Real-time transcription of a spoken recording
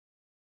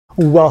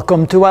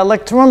Welcome to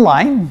iLecture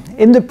Online.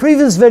 In the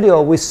previous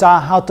video we saw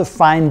how to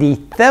find the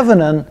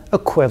Thevenin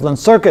equivalent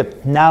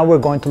circuit. Now we're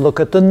going to look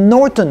at the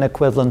Norton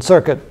equivalent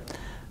circuit.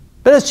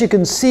 But as you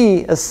can see,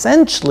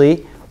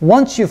 essentially,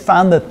 once you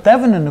found the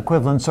Thevenin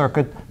equivalent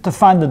circuit, to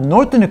find the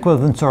Norton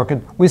equivalent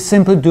circuit, we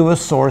simply do a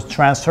source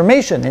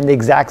transformation in the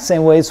exact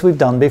same way as we've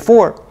done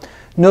before.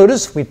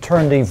 Notice we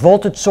turn the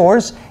voltage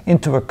source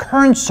into a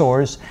current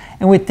source,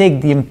 and we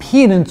take the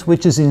impedance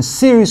which is in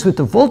series with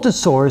the voltage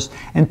source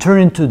and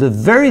turn into the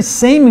very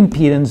same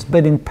impedance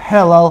but in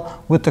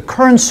parallel with the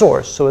current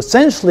source. So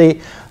essentially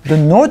the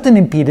Norton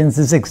impedance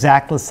is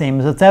exactly the same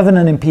as the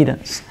Thevenin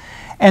impedance.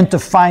 And to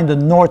find the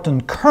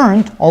Norton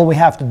current, all we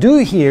have to do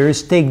here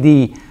is take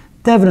the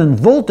Thevenin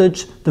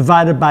voltage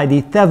divided by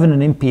the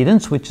Thevenin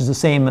impedance, which is the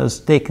same as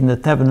taking the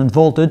Thevenin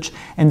voltage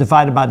and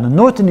divided by the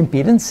Norton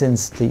impedance,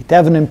 since the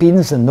Thevenin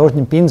impedance and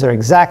Norton impedance are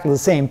exactly the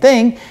same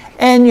thing,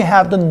 and you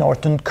have the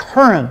Norton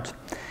current.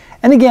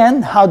 And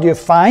again, how do you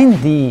find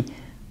the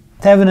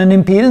Thevenin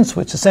impedance,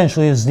 which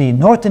essentially is the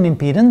Norton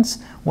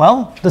impedance?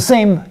 Well, the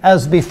same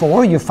as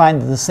before. You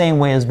find it the same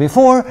way as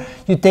before.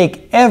 You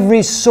take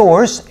every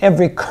source,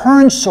 every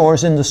current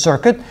source in the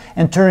circuit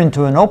and turn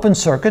into an open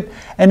circuit,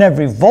 and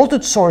every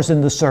voltage source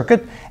in the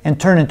circuit and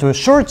turn into a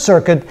short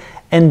circuit,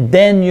 and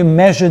then you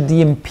measure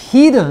the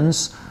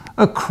impedance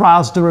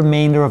across the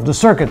remainder of the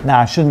circuit. Now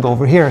I shouldn't go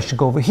over here, I should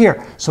go over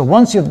here. So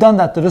once you've done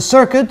that to the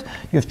circuit,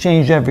 you've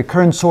changed every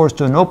current source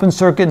to an open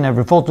circuit and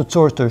every voltage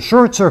source to a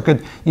short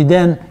circuit, you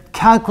then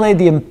calculate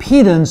the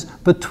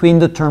impedance between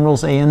the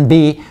terminals A and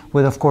B,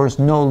 with of course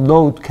no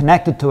load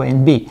connected to A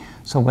and B.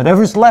 So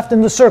whatever's left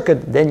in the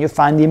circuit, then you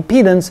find the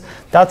impedance.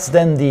 That's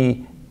then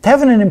the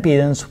Thevenin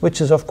impedance,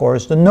 which is of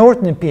course the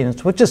Norton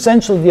impedance, which is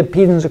essentially the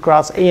impedance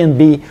across A and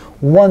B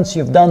once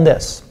you've done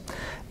this.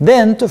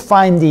 Then to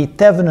find the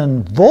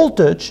Thevenin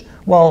voltage,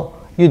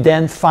 well, you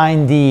then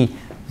find the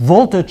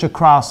voltage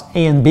across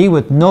A and B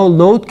with no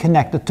load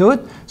connected to it.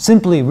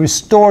 Simply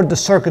restore the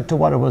circuit to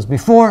what it was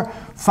before,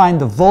 find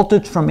the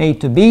voltage from A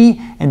to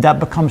B, and that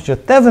becomes your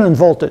Thevenin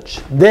voltage.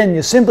 Then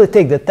you simply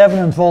take the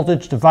Thevenin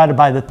voltage divided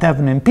by the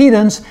Thevenin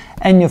impedance,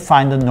 and you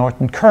find the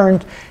Norton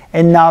current.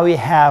 And now you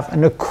have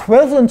an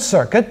equivalent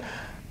circuit.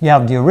 You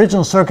have the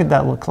original circuit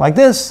that looks like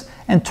this,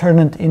 and turn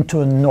it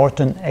into a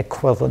Norton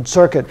equivalent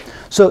circuit.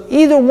 So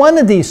either one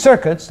of these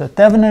circuits, the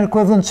Thevenin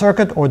equivalent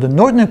circuit or the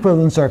Norton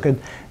equivalent circuit,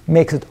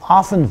 makes it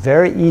often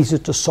very easy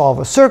to solve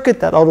a circuit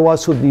that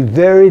otherwise would be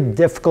very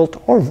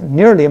difficult or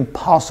nearly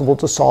impossible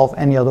to solve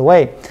any other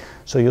way.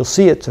 So you'll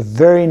see it's a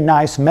very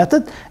nice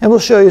method, and we'll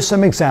show you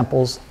some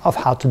examples of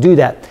how to do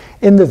that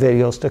in the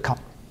videos to come.